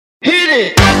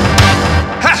it!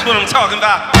 That's what I'm talking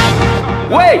about.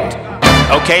 Wait!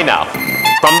 Okay, now,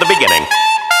 from the beginning.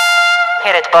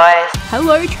 Hit it, boys.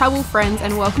 Hello travel friends,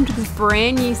 and welcome to this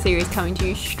brand new series coming to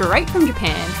you straight from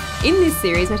Japan. In this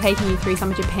series we're taking you through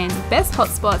some of Japan's best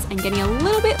hotspots and getting a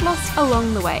little bit lost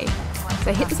along the way.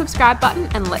 So hit the subscribe button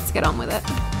and let's get on with it.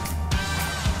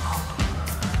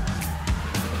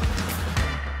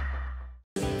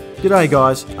 G'day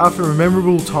guys, after a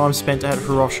memorable time spent at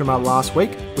Hiroshima last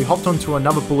week, we hopped onto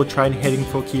another bullet train heading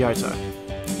for Kyoto.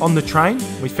 On the train,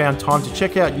 we found time to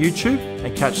check out YouTube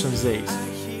and catch some Z's.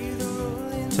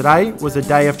 Today was a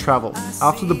day of travel.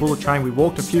 After the bullet train, we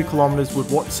walked a few kilometres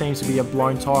with what seems to be a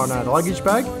blown tyre on our luggage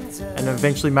bag and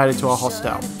eventually made it to our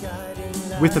hostel.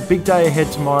 With a big day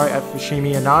ahead tomorrow at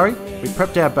Fushimi Inari, we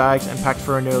prepped our bags and packed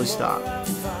for an early start.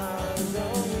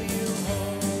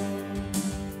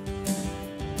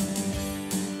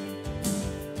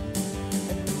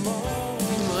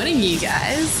 Morning you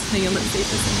guys. Hang on, let's see if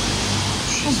this.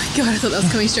 Oh my god, I thought that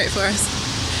was coming straight for us.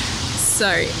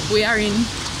 So we are in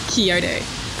Kyoto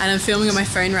and I'm filming on my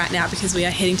phone right now because we are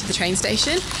heading to the train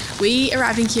station. We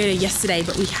arrived in Kyoto yesterday,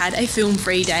 but we had a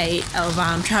film-free day of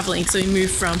traveling, so we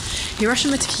moved from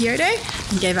Hiroshima to Kyoto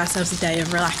and gave ourselves a day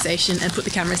of relaxation and put the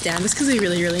cameras down just because we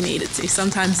really needed to.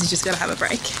 Sometimes you just gotta have a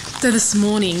break. So this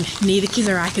morning, neither kids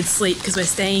or I could sleep because we're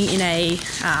staying in a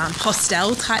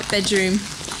hostel type bedroom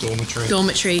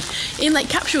dormitory in like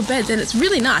capsule beds, and it's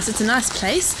really nice. It's a nice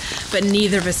place, but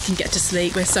neither of us can get to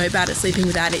sleep. We're so bad at sleeping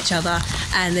without each other,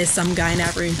 and there's some guy in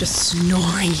our room just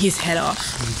snoring his head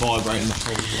off And vibrating the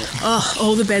whole lot. Oh,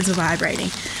 all the beds were vibrating,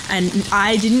 and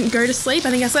I didn't go to sleep. I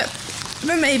think I slept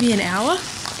for maybe an hour.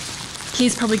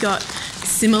 He's probably got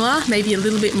similar, maybe a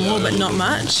little bit more, but not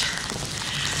much.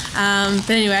 But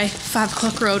anyway, 5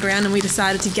 o'clock rolled around and we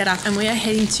decided to get up, and we are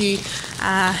heading to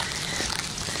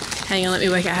hang on, let me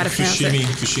work out how to pronounce it.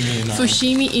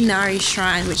 Fushimi Inari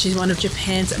Shrine, which is one of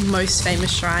Japan's most famous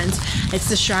shrines. It's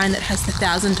the shrine that has the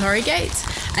 1,000 Torii gates,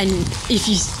 and if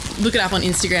you look it up on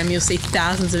Instagram, you'll see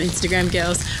thousands of Instagram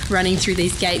girls running through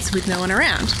these gates with no one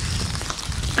around.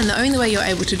 And the only way you're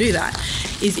able to do that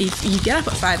is if you get up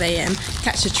at 5 AM,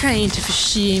 catch a train to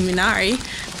Fushimi Inari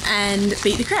and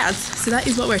beat the crowds. So that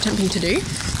is what we're attempting to do.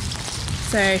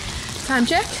 So, time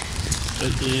check.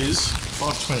 It is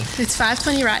 5:20. It's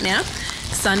 5:20 right now.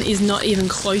 The sun is not even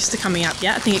close to coming up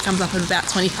yet. I think it comes up at about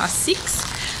 6:20.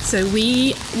 So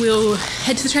we will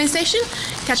head to the train station,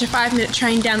 catch a 5-minute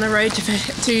train down the road to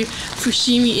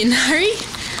Fushimi Inari,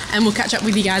 and we'll catch up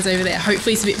with you guys over there.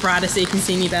 Hopefully it's a bit brighter so you can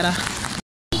see me better.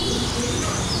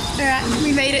 Alright,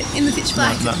 we made it in the pitch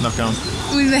black. No, not going.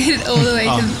 We made it all the way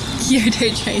to Kyoto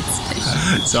train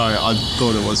station. Sorry, I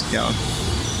thought it was going.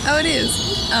 Oh, it is?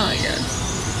 Oh my god.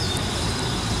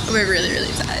 We're really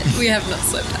tired. We have not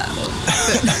slept at all.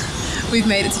 But we've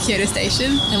made it to Kyoto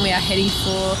station and we are heading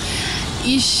for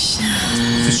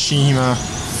Fushimi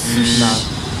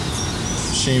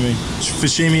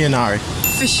Inari.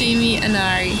 Fushimi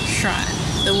Inari Shrine,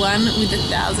 the one with the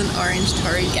 1,000 orange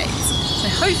Torii gates. So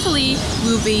hopefully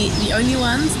we'll be the only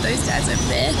ones. Those guys over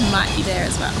there might be there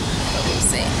as well, but we'll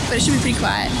see. But it should be pretty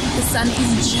quiet. The sun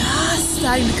is just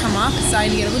starting to come up. It's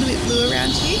starting to get a little bit blue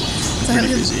around here. So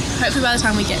hopefully by the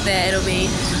time we get there, it'll be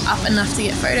up enough to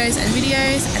get photos and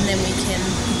videos, and then we can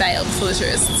bail before the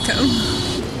tourists come.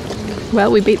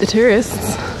 Well, we beat the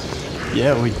tourists.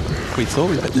 Yeah, we thought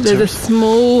we beat the There's tourists. a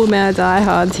small amount of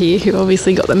diehards here who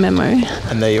obviously got the memo.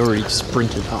 And they already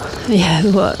sprinted up. Yeah, a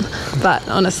lot. But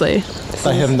honestly,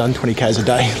 They haven't done 20 k's a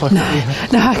day. Like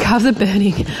no, our calves are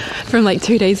burning from like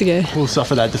 2 days ago. We'll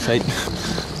suffer that defeat.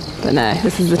 But no,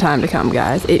 this is the time to come,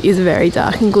 guys. It is very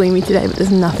dark and gloomy today, but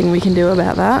there's nothing we can do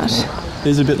about that.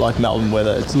 It's a bit like Melbourne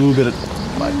weather. It's a little bit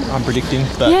like unpredicting.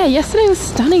 But yeah, yesterday was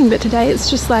stunning, but today it's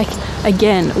just like,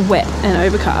 again, wet and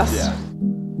overcast. Yeah.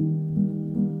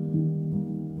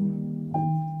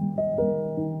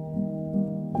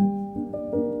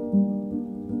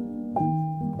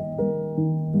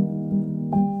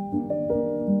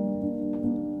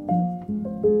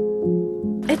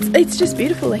 It's just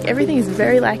beautiful. Like everything is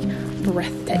very like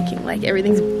breathtaking. Like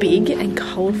everything's big and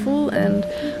colourful, and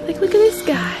like look at this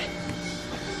guy.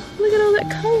 Look at all that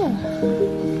colour.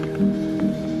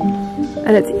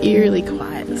 And it's eerily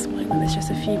quiet this morning. There's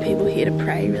just a few people here to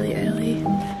pray really early.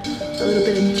 A little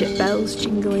bit of jet bells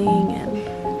jingling, and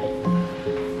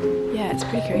yeah, it's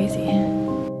pretty crazy.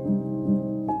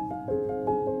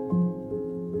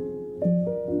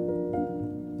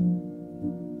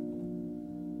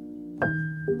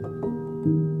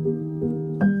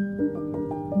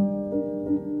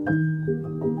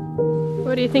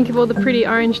 What do you think of all the pretty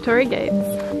orange Torii gates?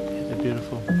 They're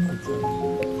beautiful.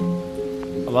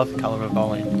 I love the colour of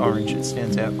orange. It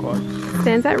stands out quite.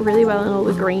 Stands out really well in all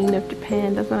the green of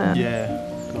Japan, doesn't it? Yeah.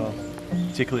 Well,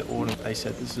 particularly autumn. They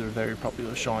said this is a very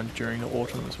popular shrine during the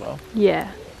autumn as well.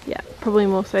 Yeah. Yeah. Probably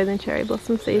more so than cherry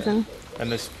blossom season. Yeah. And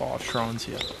there's 5 shrines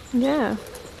here. Yeah.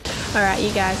 Alright,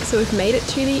 you guys. So we've made it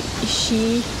to the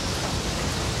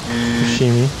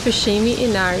Fushimi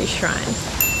Inari Shrine.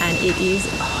 And it is,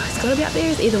 it's got to be up there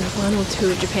as either 1 or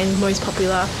 2 of Japan's most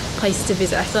popular places to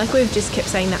visit. I feel like we've just kept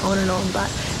saying that on and on, but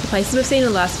the places we've seen in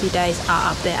the last few days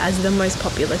are up there as the most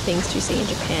popular things to see in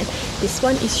Japan. This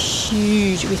one is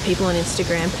huge with people on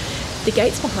Instagram. The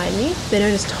gates behind me, they're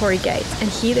known as Torii gates,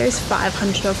 and here there's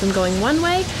 500 of them going one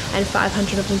way and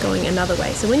 500 of them going another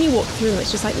way. So when you walk through them, it's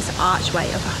just like this archway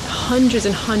of hundreds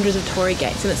and hundreds of Torii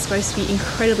gates, and it's supposed to be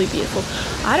incredibly beautiful.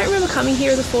 I don't remember coming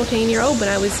here as a 14-year-old when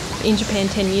I was in Japan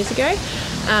 10 years ago,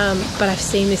 but I've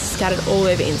seen this scattered all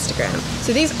over Instagram.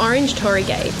 So these orange Torii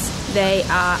gates, they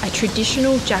are a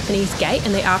traditional Japanese gate,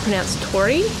 and they are pronounced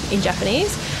Torii in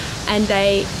Japanese, and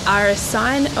they are a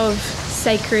sign of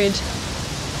sacred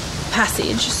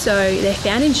passage. So they're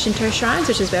found in Shinto shrines,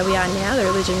 which is where we are now, the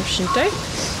religion of Shinto.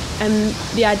 And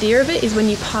the idea of it is when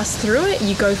you pass through it,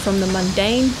 you go from the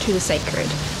mundane to the sacred.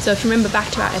 So if you remember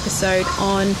back to our episode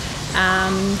on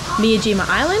Miyajima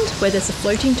Island, where there's a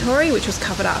floating torii, which was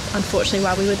covered up, unfortunately,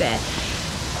 while we were there,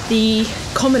 the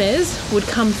commoners would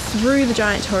come through the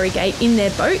giant torii gate in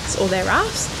their boats or their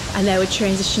rafts, and they would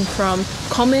transition from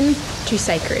common to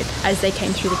sacred as they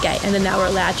came through the gate, and then they were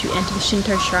allowed to enter the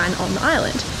Shinto shrine on the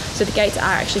island. So the gates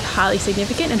are actually highly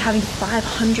significant, and having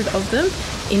 500 of them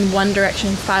in one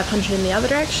direction, 500 in the other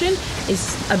direction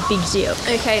is a big deal.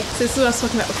 Okay, so this is what I was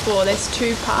talking about before. There's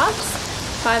 2 paths,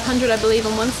 500 I believe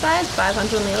on one side,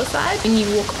 500 on the other side. When you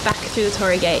walk back through the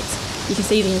Torii gates, you can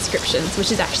see the inscriptions,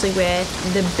 which is actually where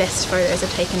the best photos are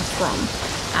taken from.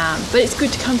 But it's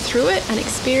good to come through it and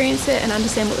experience it and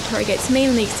understand what the Torii gates mean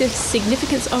and the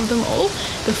significance of them all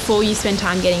before you spend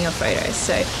time getting your photos.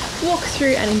 So walk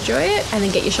through and enjoy it, and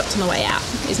then get your shots on the way out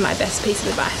is my best piece of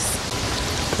advice.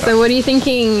 So what are you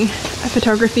thinking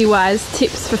photography wise,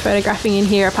 tips for photographing in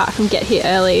here apart from get here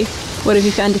early? What have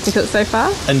you found difficult so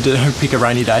far? And pick a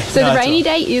rainy day. So the rainy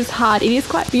day is hard. It is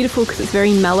quite beautiful because it's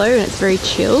very mellow and it's very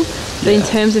chill. But in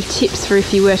terms of tips for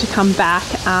if you were to come back,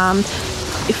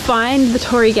 find the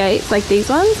Torii gates like these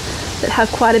ones that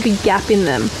have quite a big gap in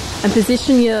them, and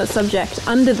position your subject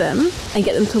under them and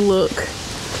get them to look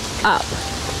up,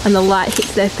 and the light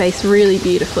hits their face really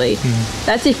beautifully.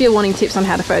 That's if you're wanting tips on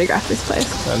how to photograph this place.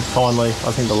 And finally,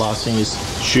 I think the last thing is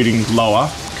shooting lower,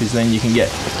 because then you can get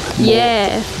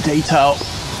more detail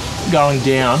going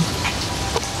down,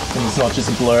 and it's not just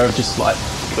a blur of just like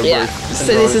the roof. So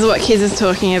this is what Kiz is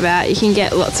talking about. You can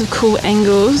get lots of cool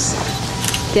angles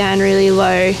down really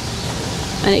low,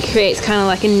 and it creates kind of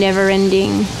like a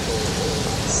never-ending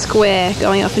square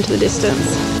going off into the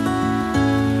distance.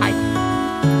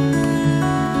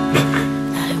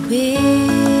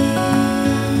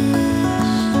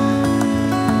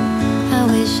 I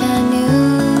wish I knew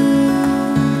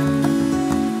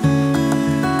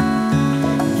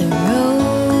the road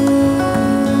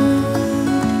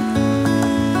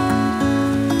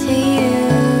to you.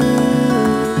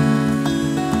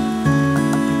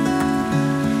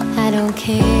 I don't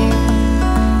care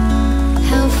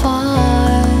how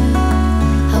far,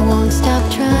 I won't stop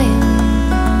trying.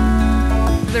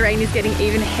 The rain is getting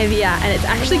even heavier, and it's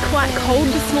actually quite cold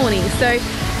this morning. So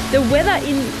the weather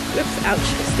in,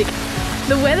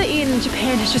 the weather in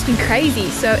Japan has just been crazy.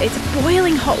 So it's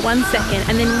boiling hot one second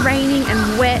and then raining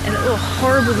and wet and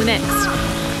horrible the next.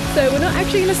 So we're not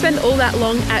actually going to spend all that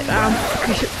long at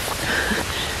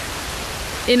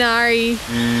Inari.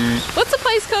 What's the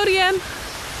place called again?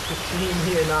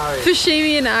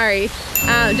 Fushimi Inari.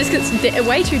 Just because it's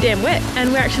way too damn wet,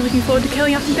 and we're actually looking forward to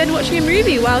curling up in bed watching a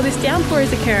movie while this downpour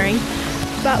is occurring.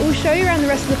 But we'll show you around the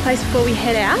rest of the place before we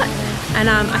head out, and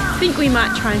I think we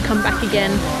might try and come back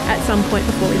again at some point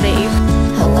before we leave.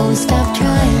 I won't stop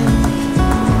trying.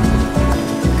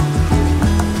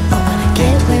 I wanna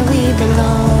get where we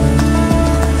belong.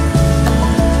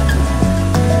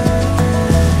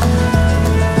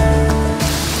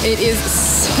 It is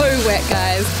so wet,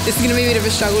 guys. This is gonna be a bit of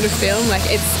a struggle to film. Like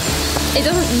it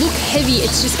doesn't look heavy,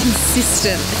 it's just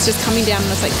consistent. It's just coming down on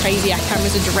us like crazy. Our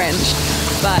cameras are drenched.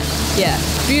 But yeah,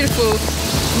 beautiful,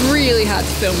 really hard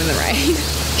to film in the rain.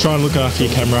 Try and look after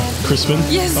your camera, Crispin.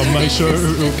 Yes. I'll make sure it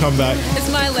will come back.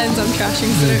 It's my lens I'm trashing,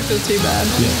 so don't feel too bad.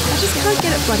 Yeah. I just can't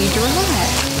get it bloody dry.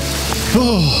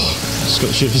 Oh, just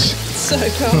got shivers. So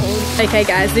cold. Okay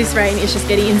guys, this rain is just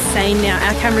getting insane now.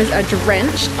 Our cameras are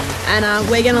drenched, and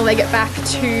we're gonna leg it back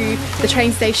to the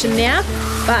train station now.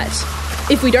 But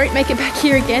if we don't make it back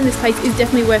here again, this place is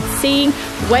definitely worth seeing.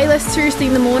 Way less touristy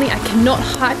in the morning. I cannot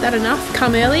hype that enough.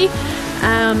 Come early.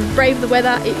 Brave the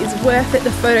weather, it is worth it.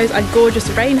 The photos are gorgeous,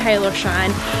 rain, hail or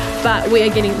shine, but we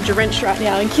are getting drenched right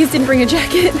now and Kiz didn't bring a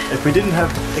jacket. If we didn't have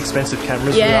expensive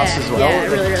cameras with us as well, yeah,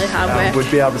 really hard work.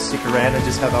 We'd be able to stick around and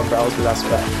just have umbrellas with us.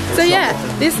 But so yeah,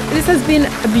 this has been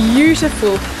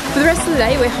beautiful. For the rest of the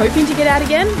day, we're hoping to get out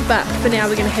again, but for now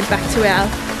we're going to head back to our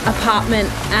apartment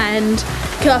and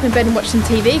curl up in bed and watch some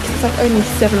TV because it's like only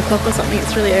 7 o'clock or something.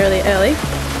 It's really early.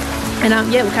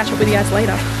 And yeah, we'll catch up with you guys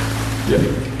later.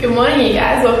 Good morning, you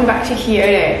guys. Welcome back to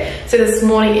Kyoto. So this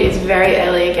morning it is very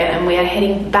early again and we are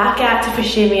heading back out to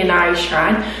Fushimi Inari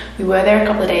Shrine. We were there a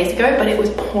couple of days ago, but it was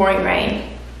pouring rain.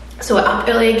 So we're up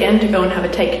early again to go and have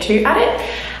a take 2 at it.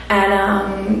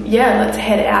 And yeah, let's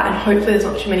head out and hopefully there's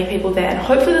not too many people there. And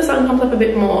hopefully the sun comes up a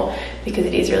bit more because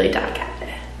it is really dark out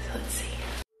there. So let's see.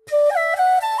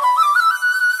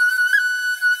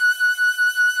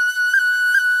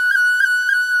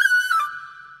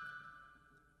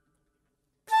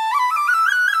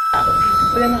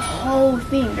 But then the whole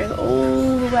thing goes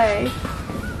all the way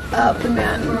up the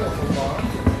mountain.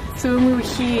 So when we were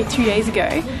here 2 days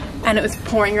ago and it was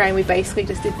pouring rain, we basically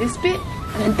just did this bit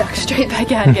and then ducked straight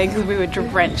back out again because we were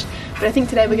drenched. But I think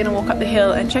today we're going to walk up the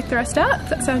hill and check the rest out. Does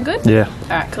that sound good? Yeah.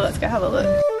 Alright, cool. Let's go have a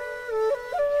look.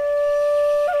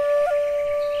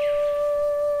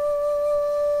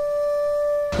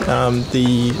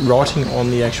 The writing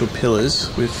on the actual pillars,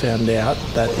 we've found out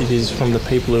that it is from the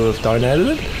people who have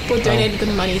donated it. Or donated the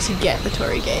money to get the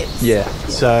Torii gates. Yeah,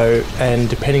 so, and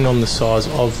depending on the size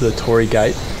of the Torii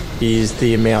gate is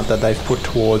the amount that they've put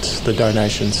towards the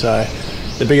donation. So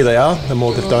the bigger they are, the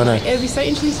more they've donated. It would be so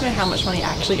interesting to know how much money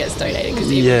actually gets donated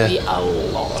because it would be a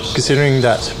lot. Considering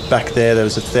that back there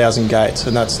was 1,000 gates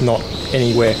and that's not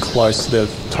anywhere close to the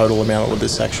total amount with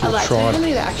this actual I'd like to know shrine. how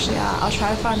many there actually are. I'll try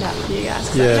to find out for you guys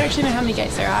because I don't actually know how many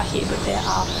gates there are here, but there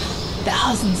are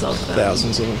thousands of them.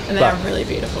 Thousands of them. And they are really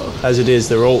beautiful. As it is,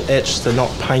 they're all etched, they're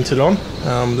not painted on.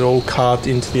 They're all carved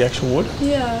into the actual wood.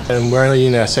 Yeah. And we're only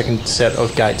in our second set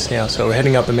of gates now, so we're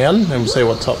heading up the mountain and we'll see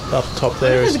what up top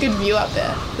there is. There's a good view up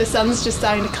there. The sun's just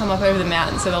starting to come up over the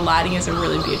mountain, so the lighting is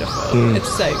really beautiful.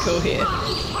 It's so cool here.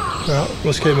 Alright,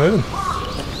 let's keep moving.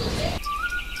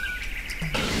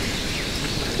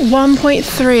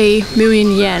 1.3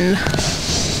 million yen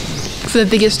for the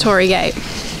biggest Torii gate.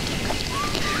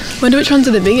 Wonder which ones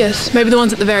are the biggest. Maybe the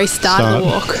ones at the very start of the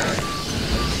walk.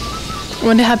 I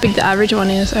wonder how big the average one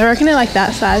is. I reckon they're like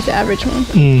that size, the average one.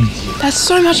 That's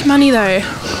so much money though.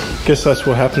 Guess that's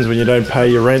what happens when you don't pay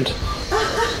your rent.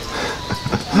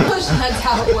 That's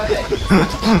how it works.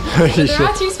 But there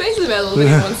are 2 spaces available if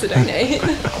anyone wants to donate.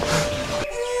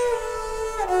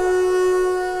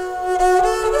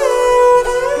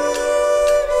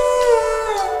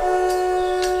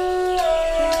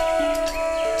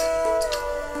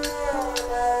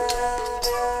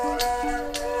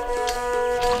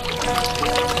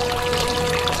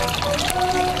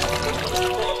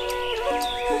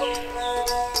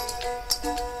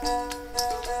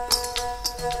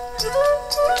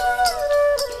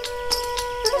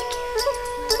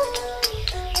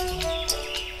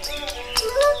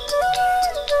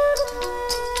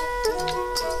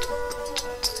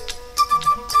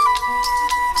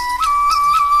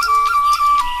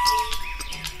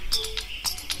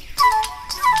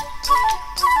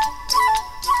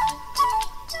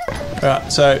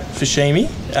 Alright, so Fushimi,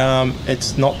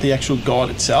 it's not the actual god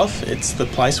itself, it's the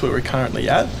place where we're currently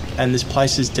at, and this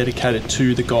place is dedicated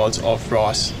to the gods of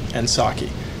rice and sake.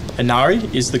 Inari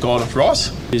is the god of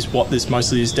rice, is what this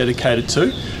mostly is dedicated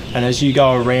to, and as you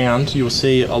go around you'll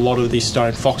see a lot of these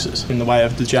stone foxes. In the way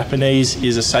of the Japanese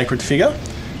is a sacred figure,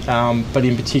 but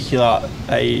in particular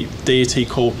a deity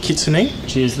called Kitsune,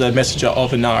 which is the messenger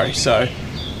of Inari. So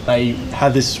they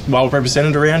have this well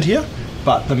represented around here.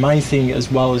 But the main thing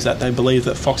as well is that they believe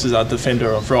that foxes are the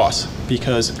defender of rice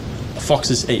because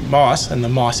foxes eat mice and the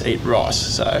mice eat rice.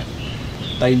 So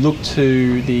they look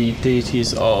to the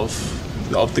deities of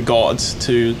the gods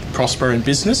to prosper in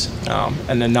business.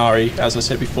 And Inari, as I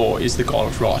said before, is the god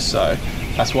of rice. So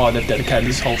that's why they've dedicated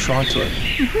this whole shrine to it.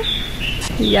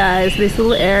 Guys, this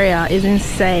little area is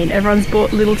insane. Everyone's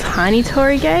bought little tiny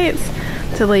Torii gates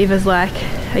to leave as like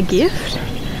a gift.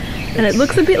 And it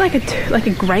looks a bit like a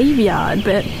graveyard,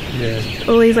 but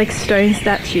all these like stone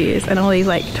statues and all these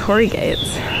like Torii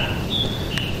gates.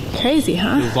 Crazy,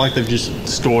 huh? It's like they've just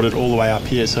stored it all the way up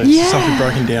here, so if something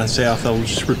broken down south, they'll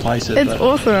just replace it. It's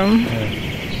awesome.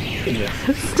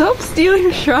 Stop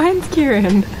stealing shrines,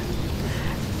 Kieran.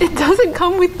 It doesn't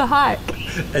come with the hike.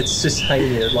 It's just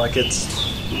hanging here like it's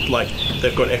like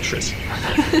they've got extras.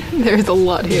 There is a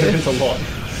lot here. There's a lot.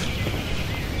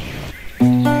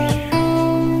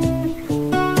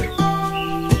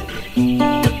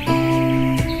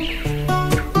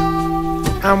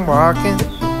 I'm walking,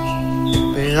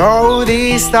 but all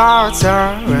these thoughts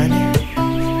are running.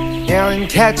 Yell and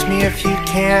catch me if you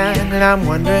can. And I'm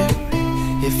wondering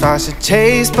if I should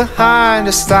chase behind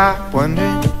or stop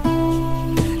wondering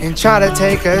and try to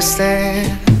take a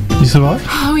stand. You survived?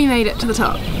 Oh, we made it to the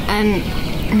top, and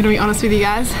I'm gonna be honest with you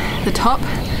guys, the top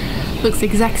looks the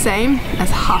exact same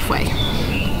as halfway.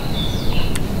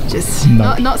 Just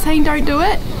not saying don't do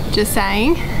it, just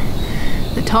saying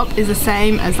the top is the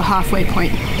same as the halfway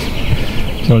point.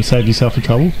 You want to save yourself the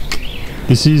trouble?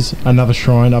 This is another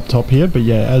shrine up top here, but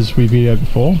yeah, as we videoed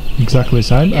before, exactly the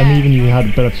same. Yeah. And even you had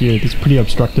a better view. It's pretty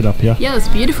obstructed up here. Yeah, it's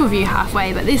a beautiful view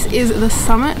halfway, but this is the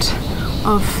summit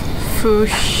of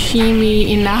Fushimi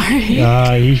Inari.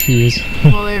 Ah, here she is.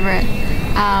 All over it.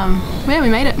 Yeah, we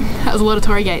made it. That was a lot of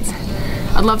Torii gates.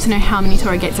 I'd love to know how many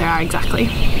Torii gates there are exactly.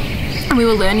 And we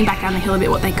were learning back down the hill a bit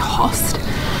what they cost.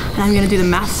 And I'm going to do the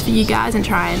maths for you guys and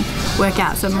try and work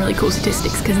out some really cool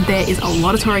statistics, because there is a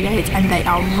lot of Torii gates and they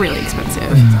are really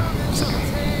expensive. So,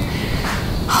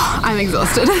 I'm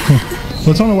exhausted.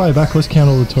 Well, it's on the way back. Let's count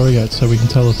all the Torii gates so we can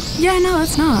tell us. Yeah, no,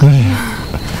 let's not.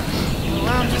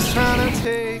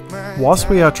 Whilst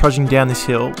we are trudging down this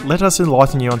hill, let us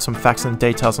enlighten you on some facts and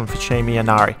details on Fushimi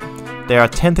Inari. There are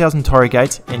 10,000 Torii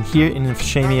gates, and here in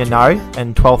Fushimi Inari,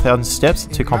 and 12,000 steps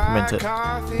to complement it.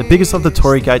 The biggest of the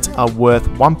Torii gates are worth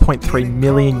 1.3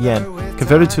 million yen.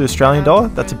 Converted to Australian dollar,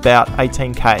 that's about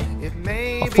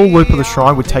 18k. A full loop of the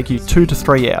shrine would take you 2 to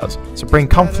 3 hours, so bring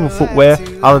comfortable footwear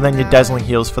other than your dazzling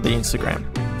heels for the Instagram.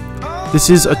 This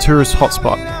is a tourist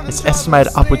hotspot. It's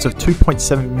estimated upwards of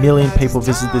 2.7 million people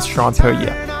visit this shrine per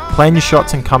year. Plan your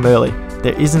shots and come early.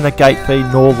 There isn't a gate fee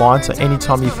nor line, so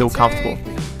anytime you feel comfortable.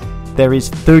 There is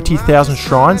 30,000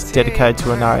 shrines dedicated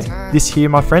to Inari. This here,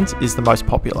 my friends, is the most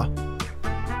popular.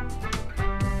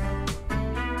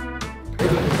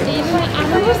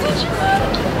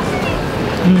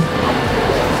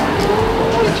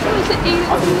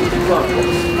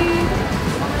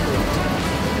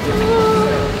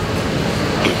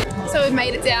 So we've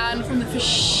made it down from the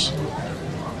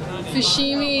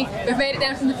Fushimi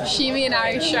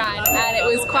Inari Shrine, and it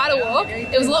was quite a walk.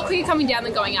 It was a lot quicker coming down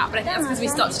than going up, but I think that's because we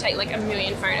stopped to take like a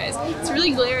million photos. It's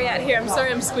really glary out here. I'm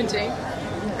sorry I'm squinting.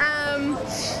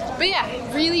 But yeah,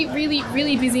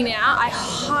 really busy now. I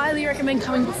highly recommend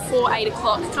coming before 8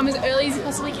 o'clock. Come as early as you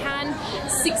possibly can.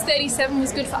 6:37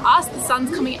 was good for us. The sun's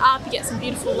coming up, you get some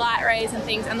beautiful light rays and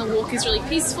things, and the walk is really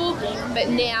peaceful. But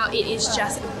now it is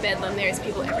just bedlam. There is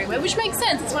people everywhere, which makes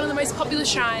sense. It's one of the most popular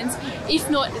shrines, if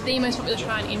not the most popular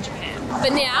shrine in Japan.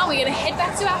 But now we're gonna head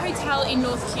back to our hotel in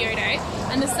North Kyoto,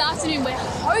 and this afternoon we're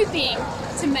hoping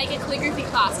to make a calligraphy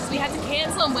class, because we had to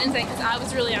cancel on Wednesday because I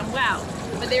was really unwell.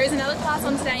 But there is another class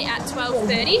on today at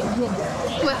 12:30.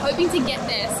 We're hoping to get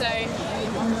there, so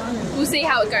we'll see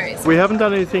how it goes. We haven't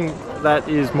done anything that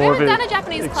is more of a... We haven't done a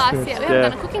Japanese class yet. We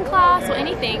haven't done a cooking class or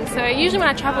anything. So usually when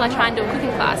I travel I try and do a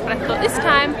cooking class, but I thought this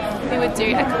time we would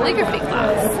do a calligraphy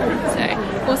class. So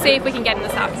we'll see if we can get in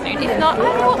this afternoon. If not, I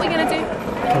don't know what we're going to do.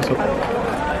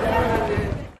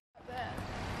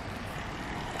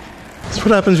 That's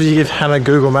what happens when you give Hannah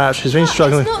Google Maps. She's been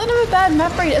struggling. It's not that I'm a bad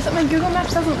map reader, it's that my Google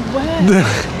Maps doesn't work. I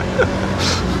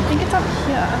think it's up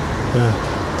here.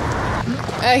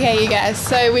 Okay, you guys,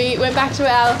 so we went back to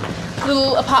our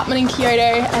little apartment in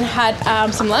Kyoto and had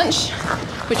some lunch,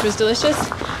 which was delicious.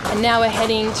 And now we're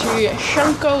heading to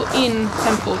Shanko-in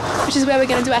Temple, which is where we're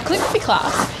going to do our calligraphy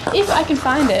class, if I can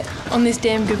find it on this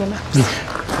damn Google Maps.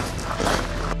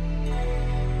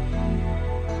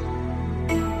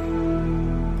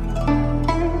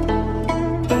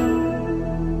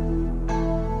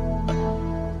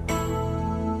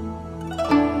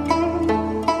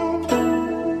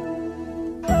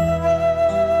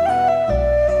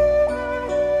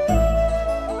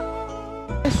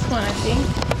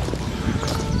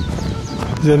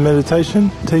 Is there meditation?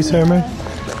 Tea ceremony?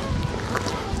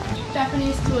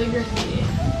 Japanese calligraphy.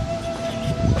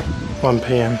 1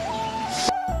 p.m.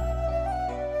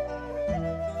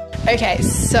 Okay,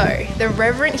 so the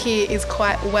Reverend here is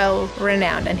quite well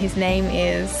renowned, and his name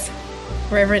is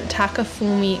Reverend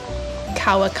Takafumi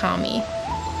Kawakami.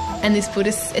 And it's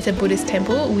a Buddhist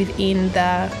temple within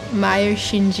the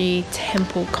Myoshinji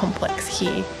temple complex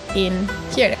here in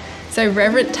Kyoto. So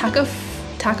Reverend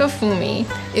Takafumi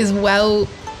is well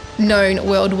known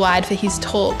worldwide for his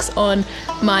talks on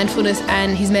mindfulness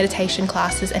and his meditation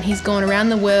classes, and he's gone around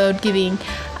the world giving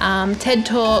TED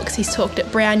Talks. He's talked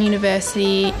at Brown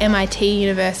University, MIT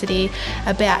University,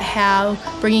 about how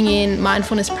bringing in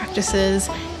mindfulness practices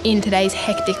in today's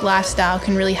hectic lifestyle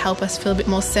can really help us feel a bit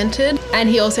more centered. And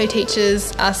he also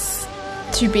teaches us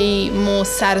to be more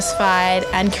satisfied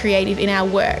and creative in our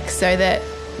work, so that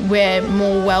we're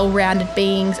more well-rounded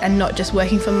beings and not just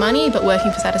working for money, but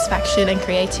working for satisfaction and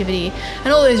creativity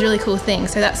and all those really cool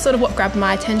things. So that's sort of what grabbed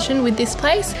my attention with this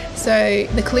place. So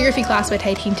the calligraphy class we're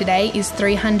taking today is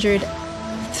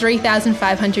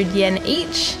 3,500 yen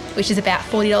each, which is about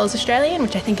 $40 Australian,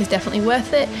 which I think is definitely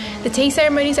worth it. The tea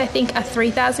ceremonies, I think, are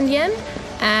 3,000 yen.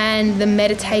 And the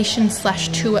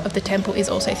meditation/tour of the temple is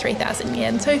also 3,000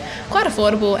 yen. So quite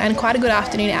affordable and quite a good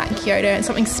afternoon out in Kyoto, and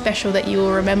something special that you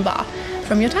will remember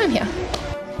from your time here.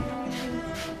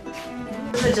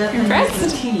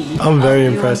 Impressed? I'm very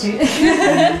impressed. And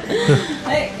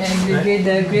you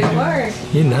did great work.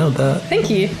 You nailed that. Thank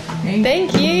you.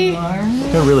 Thank you. You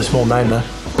got a really small name though.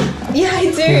 Yeah, I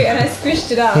do, and I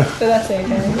squished it up, but that's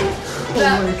okay.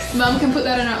 Mum can put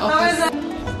that in our office.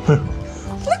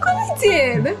 Look what I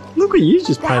did! Look what you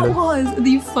just That painted. was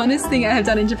the funnest thing I have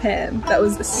done in Japan. That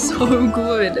was so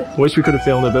good. Wish we could have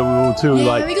filmed it, but we were too Yeah,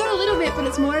 like. we got a little bit, but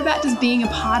it's more about just being a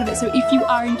part of it. So if you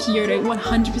are in Kyoto,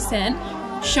 100%,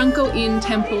 Shunko-in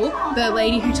Temple, the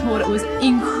lady who taught it was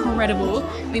incredible.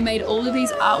 We made all of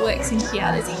these artworks in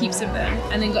here, there's heaps of them,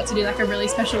 and then got to do like a really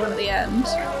special one at the end.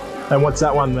 And what's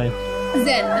that one mean?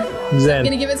 Zen. Zen. I'm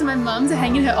gonna give it to my mum to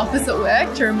hang in her office at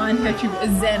work to remind her to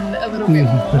zen a little bit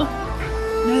more.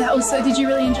 No, that was so. Did you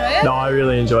really enjoy it? No, I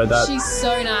really enjoyed that. She's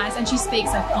so nice, and she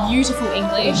speaks like beautiful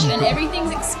English, and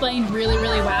everything's explained really,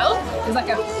 really well. There's like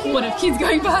a horde of kids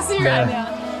going past me right now.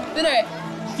 But no,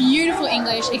 beautiful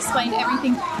English, explained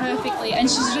everything perfectly, and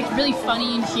she's just like really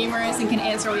funny and humorous and can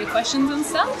answer all your questions and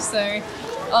stuff. So,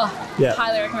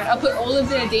 highly recommend. I'll put all of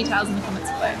the details in the comments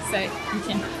below, so you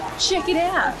can check it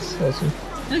out. Awesome.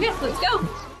 Okay, let's go.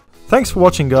 Thanks for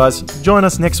watching, guys. Join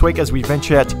us next week as we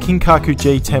venture out to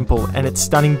Kinkaku-ji Temple and its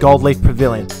stunning gold leaf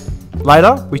pavilion.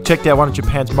 Later, we checked out one of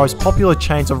Japan's most popular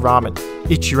chains of ramen,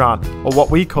 Ichiran, or what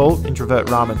we call introvert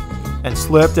ramen, and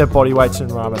slurped our body weights in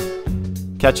ramen.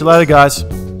 Catch you later, guys.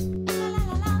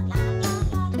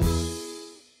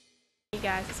 Hey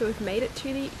guys, so we've made it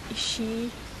to the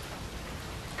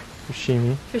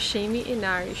Fushimi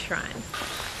Inari Shrine.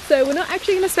 So we're not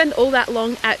actually going to spend all that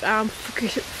long at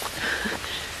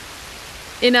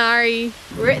Inari.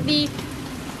 We're at the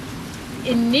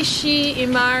Fushimi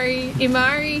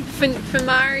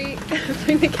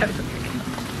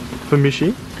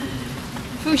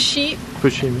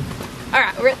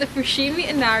Alright, we're at the Fushimi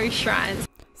Inari Shrine.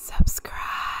 Subscribe.